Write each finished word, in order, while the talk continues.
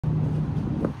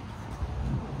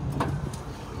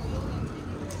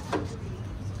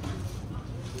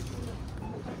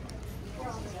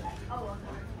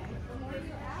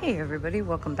Hey everybody,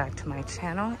 welcome back to my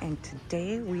channel, and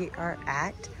today we are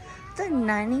at the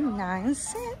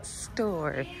 99-cent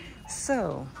store.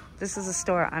 So this is a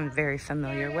store I'm very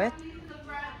familiar with.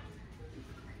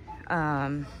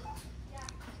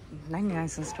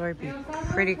 99-cent store would be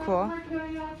pretty cool.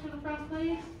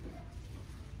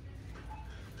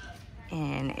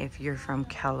 And if you're from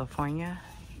California,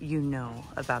 you know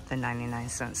about the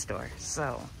 99-cent store.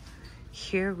 So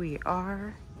here we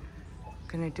are.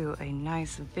 Gonna do a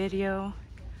nice video.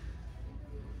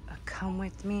 Come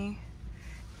with me.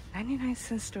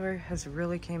 99-cent store has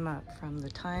really came up from the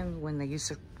time when they used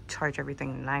to charge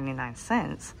everything 99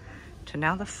 cents to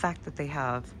now the fact that they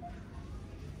have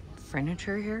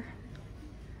furniture here.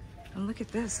 And look at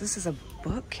this. This is a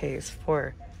bookcase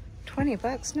for 20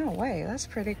 bucks. No way. That's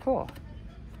pretty cool.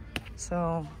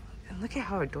 So, and look at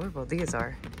how adorable these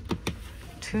are.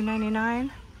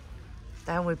 $2.99.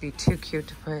 That would be too cute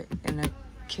to put in a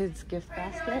kid's gift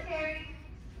basket.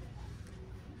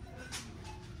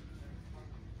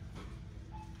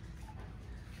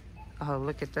 Oh,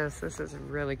 look at this. This is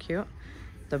really cute.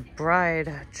 The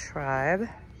Bride Tribe.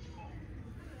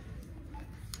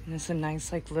 And it's a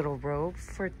nice like little robe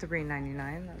for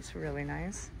 $3.99. That's really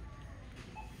nice.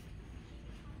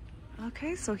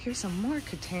 Okay, so here's some more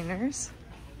containers.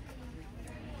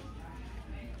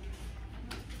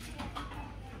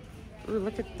 Ooh,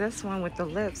 look at this one with the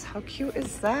lips. How cute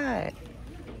is that?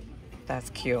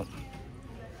 That's cute.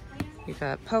 You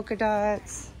got polka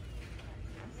dots.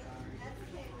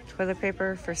 Toilet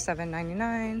paper for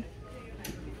 $7.99.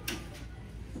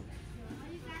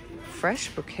 Fresh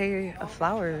bouquet of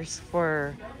flowers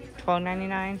for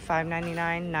 $12.99,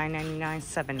 $5.99, $9.99,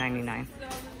 $7.99.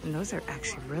 And those are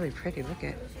actually really pretty. Look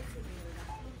at.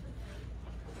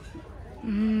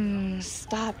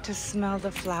 Stop to smell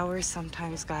the flowers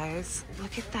sometimes, guys.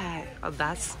 Look at that. Oh,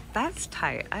 that's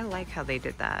tight. I like how they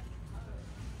did that.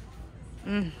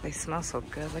 They smell so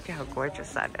good. Look at how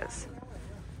gorgeous that is.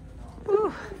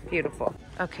 Ooh, beautiful.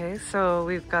 Okay, so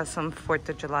we've got some 4th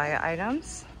of July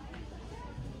items.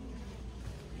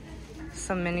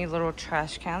 Some mini little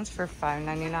trash cans for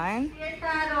 $5.99. Yes,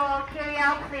 that'll carry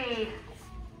out, please.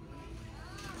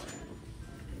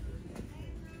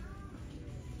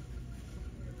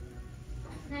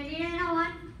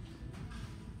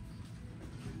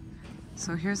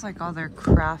 So here's like all their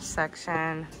craft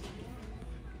section,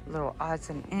 little odds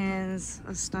and ends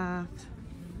of stuff.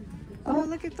 Oh,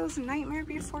 look at those Nightmare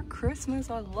Before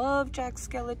Christmas. I love Jack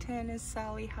Skellington and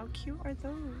Sally. How cute are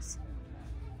those?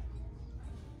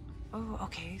 Oh,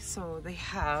 okay, so they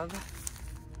have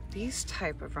these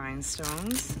type of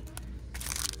rhinestones.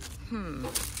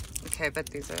 Okay, I bet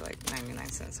these are like 99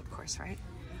 cents, of course, right?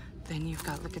 Then you've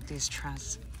got, look at these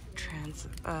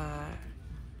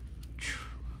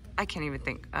I can't even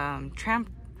think.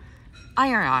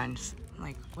 Iron-ons.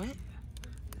 Like, what?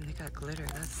 And they got glitter.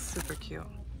 That's super cute.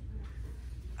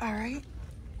 All right.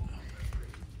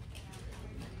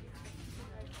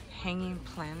 Hanging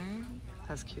planner.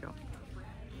 That's cute.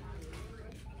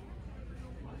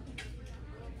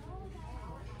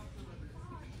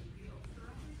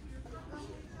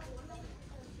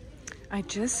 I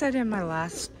just said in my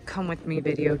last Come With Me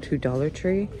video to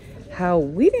Dollartree how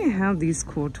we didn't have these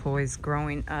cool toys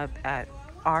growing up at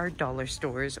our dollar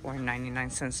stores or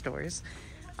 99-cent stores.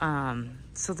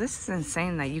 So this is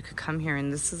insane that you could come here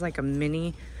and this is like a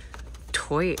mini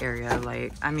toy area.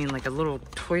 Like, I mean, like a little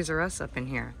Toys R Us up in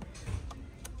here.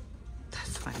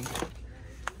 That's funny.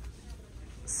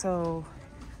 So,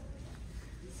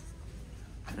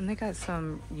 and they got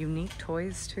some unique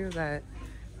toys too that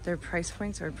their price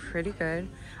points are pretty good.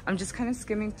 I'm just kind of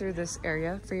skimming through this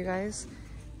area for you guys.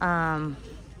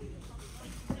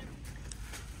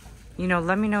 You know,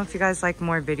 let me know if you guys like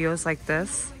more videos like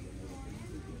this,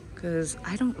 because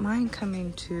I don't mind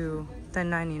coming to the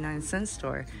 99-cent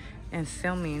store and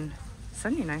filming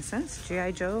 79 cents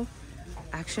G.I. Joe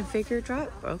action figure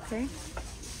drop. Okay,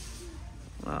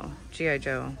 well, G.I.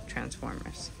 Joe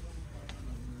Transformers.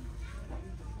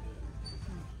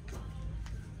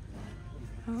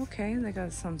 Okay, they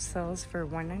got some sales for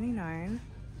 $1.99.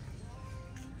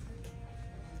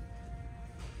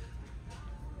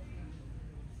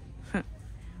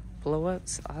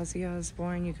 Blow-ups, Ozzy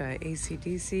Osbourne. You got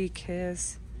AC/DC,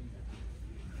 Kiss,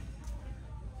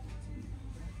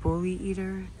 Bully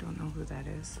Eater. Don't know who that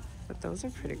is, but those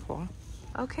are pretty cool.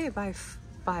 Okay, by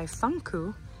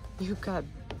Funko, you got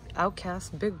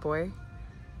Outcast Big Boy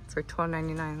for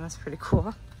 $12.99. That's pretty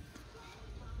cool.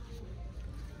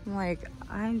 Like,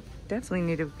 I definitely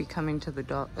need to be coming to the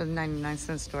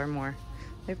 99-cent store more.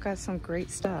 They've got some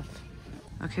great stuff.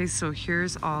 Okay, so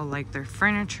here's all like their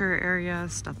furniture area,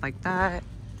 stuff like that.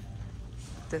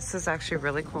 This is actually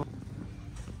really cool.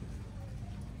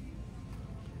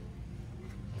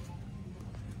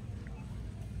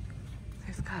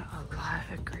 They've got a lot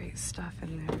of great stuff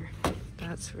in there.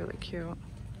 That's really cute.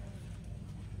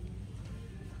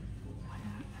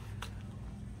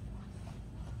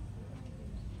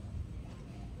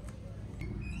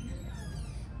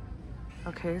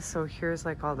 Okay, so here's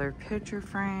like all their picture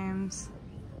frames.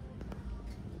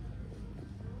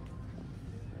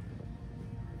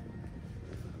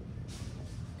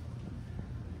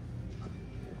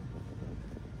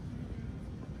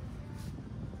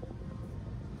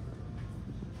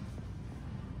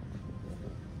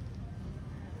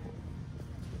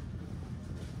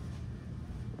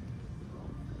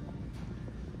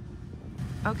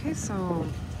 Okay, so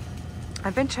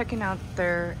I've been checking out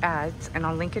their ads, and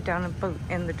I'll link it down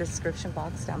in the description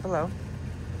box down below.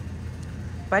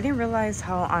 But I didn't realize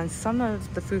how on some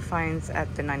of the food finds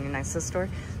at the 99-cent store,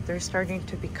 they're starting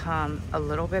to become a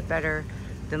little bit better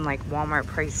than like Walmart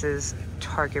prices,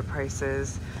 Target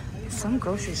prices, some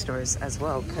grocery stores as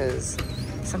well, because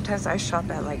sometimes I shop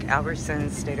at like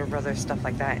Albertsons, Stater Brothers, stuff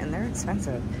like that, and they're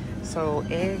expensive. So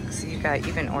eggs, you got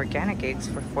even organic eggs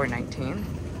for $4.19.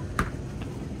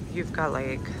 You've got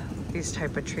like these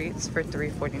type of treats for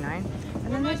 $3.49,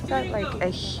 and then they've got like a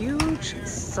huge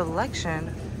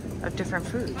selection of different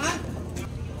foods.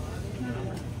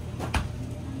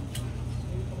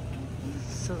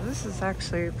 So this is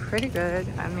actually pretty good.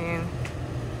 I mean,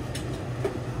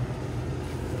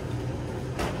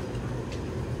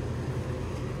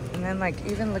 and then like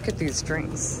even look at these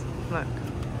drinks. Look,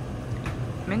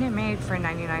 Minute Maid for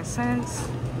 99 cents.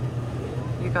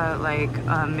 You got like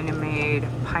a Minute Maid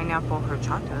pineapple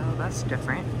horchata. That's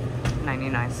different.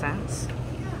 99 cents.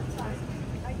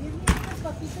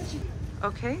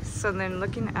 Okay, so then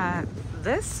looking at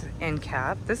this end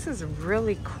cap, this is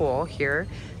really cool here.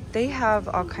 They have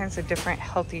all kinds of different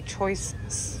healthy choice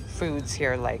foods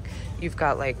here. Like you've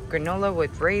got like granola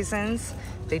with raisins.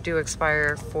 They do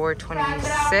expire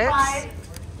 $4.26.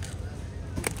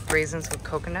 Raisins with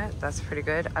coconut, that's pretty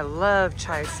good. I love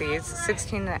chai seeds,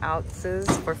 16 ounces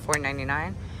for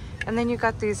 $4.99. And then you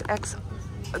got these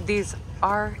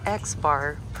RX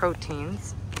bar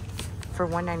proteins for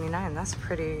 $1.99. That's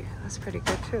pretty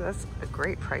good too. That's a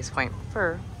great price point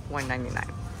for $1.99.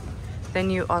 Then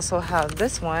you also have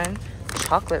this one,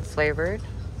 chocolate flavored,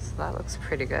 so that looks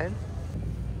pretty good.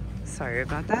 Sorry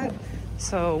about that.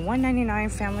 So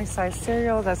 $1.99 family size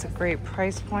cereal, that's a great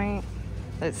price point.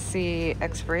 Let's see,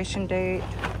 expiration date,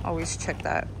 always check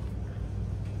that.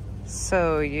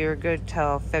 So you're good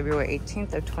till February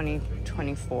 18th of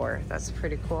 2024. That's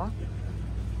pretty cool.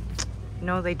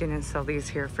 No, they didn't sell these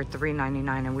here for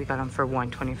 $3.99 and we got them for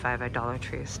 $1.25 at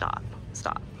Dollartree. Stop.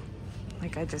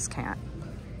 Like, I just can't.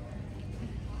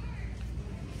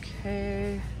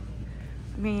 Okay.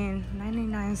 I mean,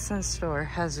 99-cent store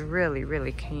has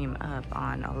really came up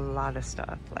on a lot of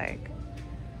stuff. Like,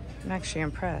 I'm actually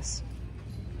impressed.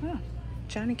 Oh,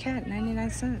 Johnny Cat, 99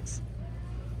 cents.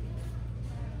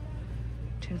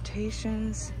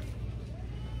 Temptations.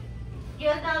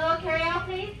 Just a little carry out,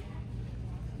 please.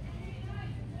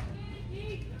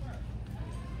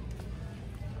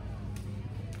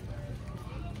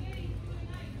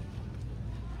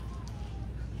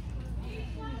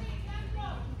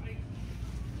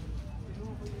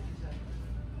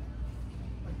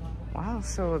 Wow,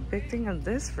 so a big thing of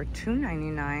this for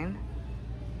 $2.99.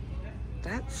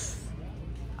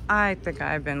 I think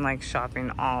I've been like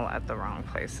shopping all at the wrong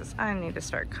places. I need to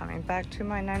start coming back to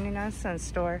my 99-cent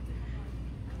store.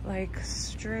 Like,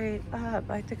 straight up.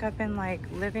 I think I've been like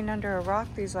living under a rock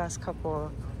these last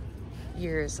couple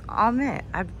years. I'll admit,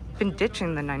 I've been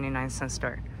ditching the 99-cent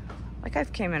store. Like,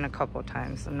 I've came in a couple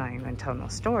times. I'm not even telling no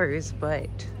stories, but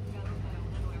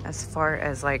as far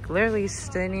as like literally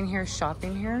standing here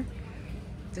shopping here,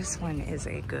 this one is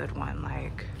a good one.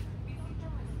 Like,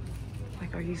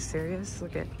 are you serious?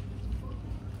 Look at.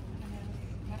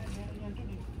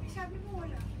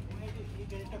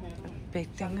 A big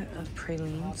thing of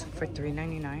pralines for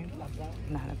 $3.99.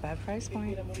 Not a bad price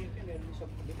point.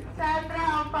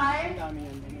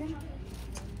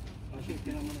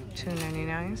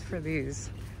 $2.99 for these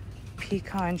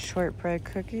pecan shortbread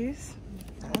cookies.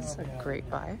 That's a great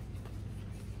buy.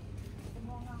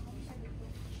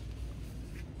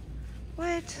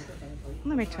 What?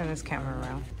 Let me turn this camera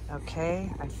around.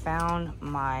 Okay, I found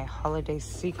my holiday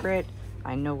secret.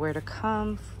 I know where to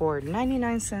come for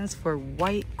 99 cents for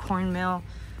white cornmeal.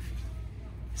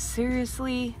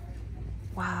 Seriously?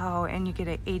 Wow, and you get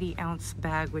an 80-ounce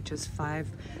bag, which is 5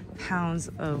 pounds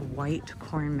of white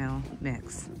cornmeal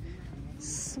mix.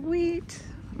 Sweet.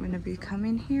 I'm gonna be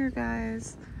coming here,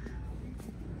 guys.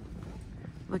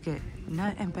 Look at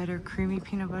nut and butter creamy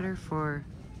peanut butter for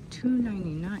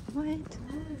 $2.99. What?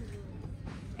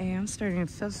 Hey, I'm starting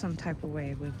to feel some type of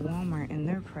way with Walmart and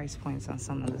their price points on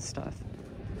some of this stuff.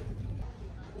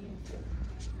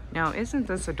 Now, isn't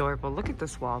this adorable? Look at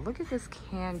this wall. Look at this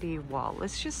candy wall.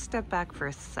 Let's just step back for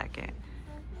a second.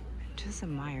 Just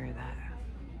admire that.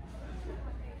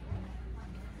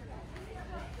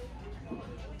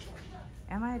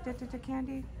 Am I addicted to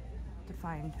candy?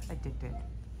 Define addicted.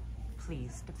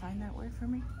 Please define that word for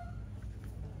me.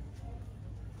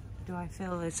 Do I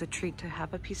feel it's a treat to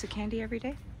have a piece of candy every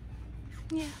day?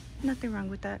 Yeah, nothing wrong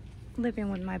with that.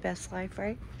 Living with my best life,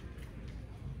 right?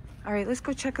 All right, let's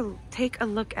go take a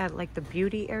look at like the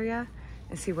beauty area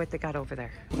and see what they got over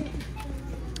there.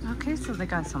 Okay, so they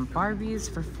got some Barbies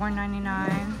for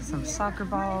 $4.99, some soccer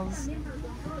balls,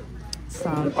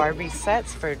 some Barbie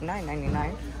sets for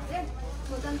 $9.99.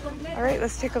 All right,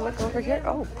 let's take a look over here.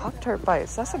 Oh, Pop-Tart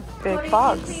bites. That's a big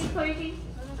box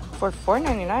for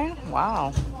 $4.99.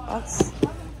 Wow, that's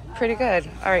pretty good.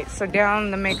 All right, so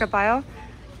down the makeup aisle.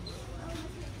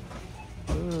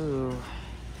 Ooh.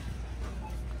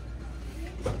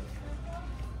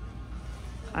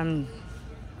 I'm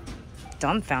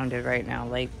dumbfounded right now.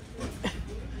 Like,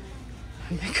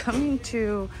 I'm coming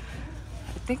to,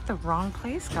 I think, the wrong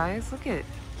place, guys. Look at,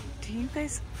 do you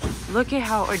guys, look at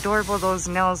how adorable those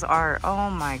nails are. Oh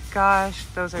my gosh,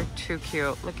 those are too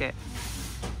cute. Look at.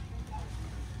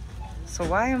 So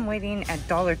while I'm waiting at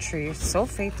Dollartree so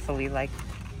faithfully, like,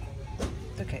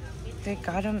 look at, they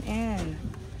got them in.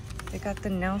 They got the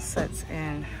nail sets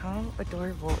in. How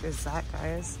adorable is that,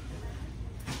 guys?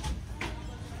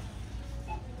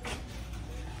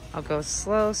 I'll go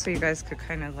slow so you guys could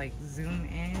kind of like zoom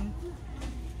in.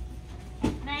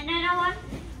 991.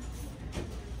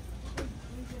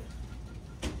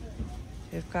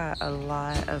 They've got a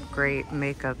lot of great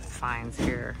makeup finds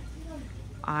here.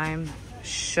 I'm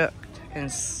shook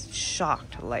and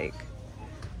shocked, like,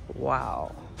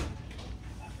 wow.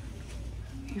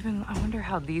 Even, I wonder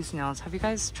how these nails, have you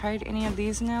guys tried any of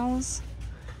these nails?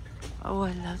 Oh,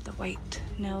 I love the white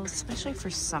nails, especially for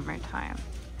summertime.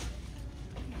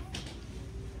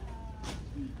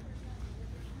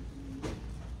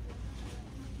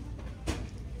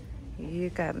 You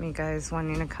got me guys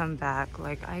wanting to come back.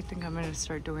 Like, I think I'm gonna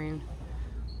start doing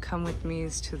come with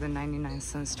me's to the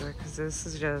 99-cent store because this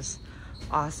is just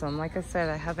awesome. Like I said,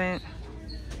 I haven't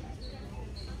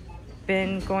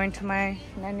been going to my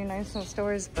 99-cent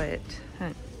stores, but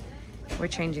we're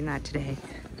changing that today.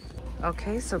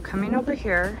 Okay, so coming over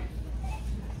here,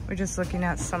 we're just looking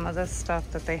at some of the stuff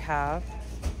that they have.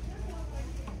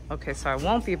 Okay, so I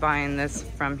won't be buying this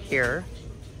from here.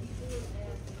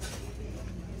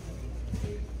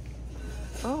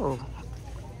 Oh,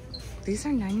 these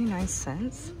are 99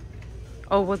 cents?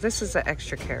 Oh, well, this is the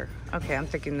extra care. Okay, I'm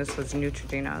thinking this was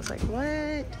Neutrogena. I was like,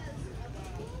 what?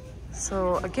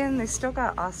 So again, they still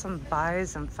got awesome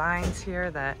buys and finds here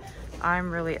that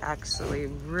I'm really actually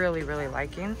really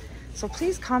liking. So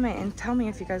please comment and tell me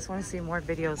if you guys want to see more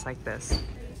videos like this.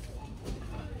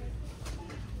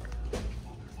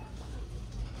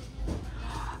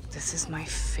 This is my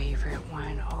favorite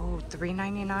one. Oh,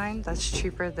 $3.99. That's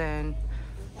cheaper than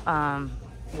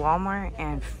Walmart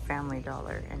and Family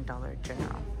Dollar and Dollar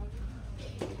General.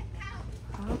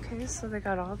 Okay, so they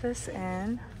got all this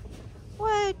in.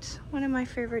 What? One of my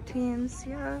favorite teams,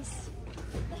 yes.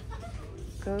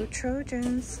 Go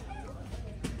Trojans.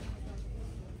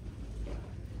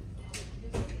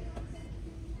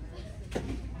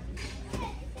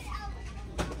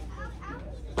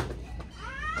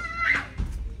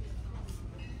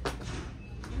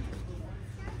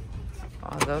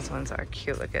 Oh, those ones are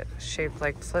cute. Look at, shaped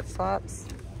like flip-flops.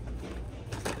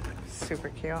 Super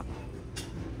cute. All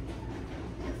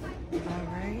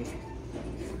right.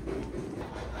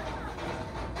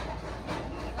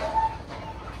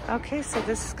 Okay, so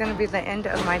this is gonna be the end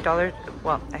of my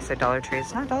well, I said Dollartree.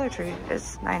 It's not Dollartree,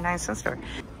 it's 99-cent store.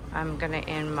 I'm gonna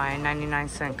end my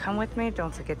 99-cent Come With Me.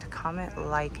 Don't forget to comment,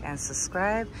 like, and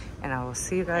subscribe. And I will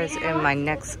see you guys in my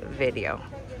next video.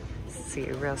 See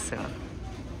you real soon.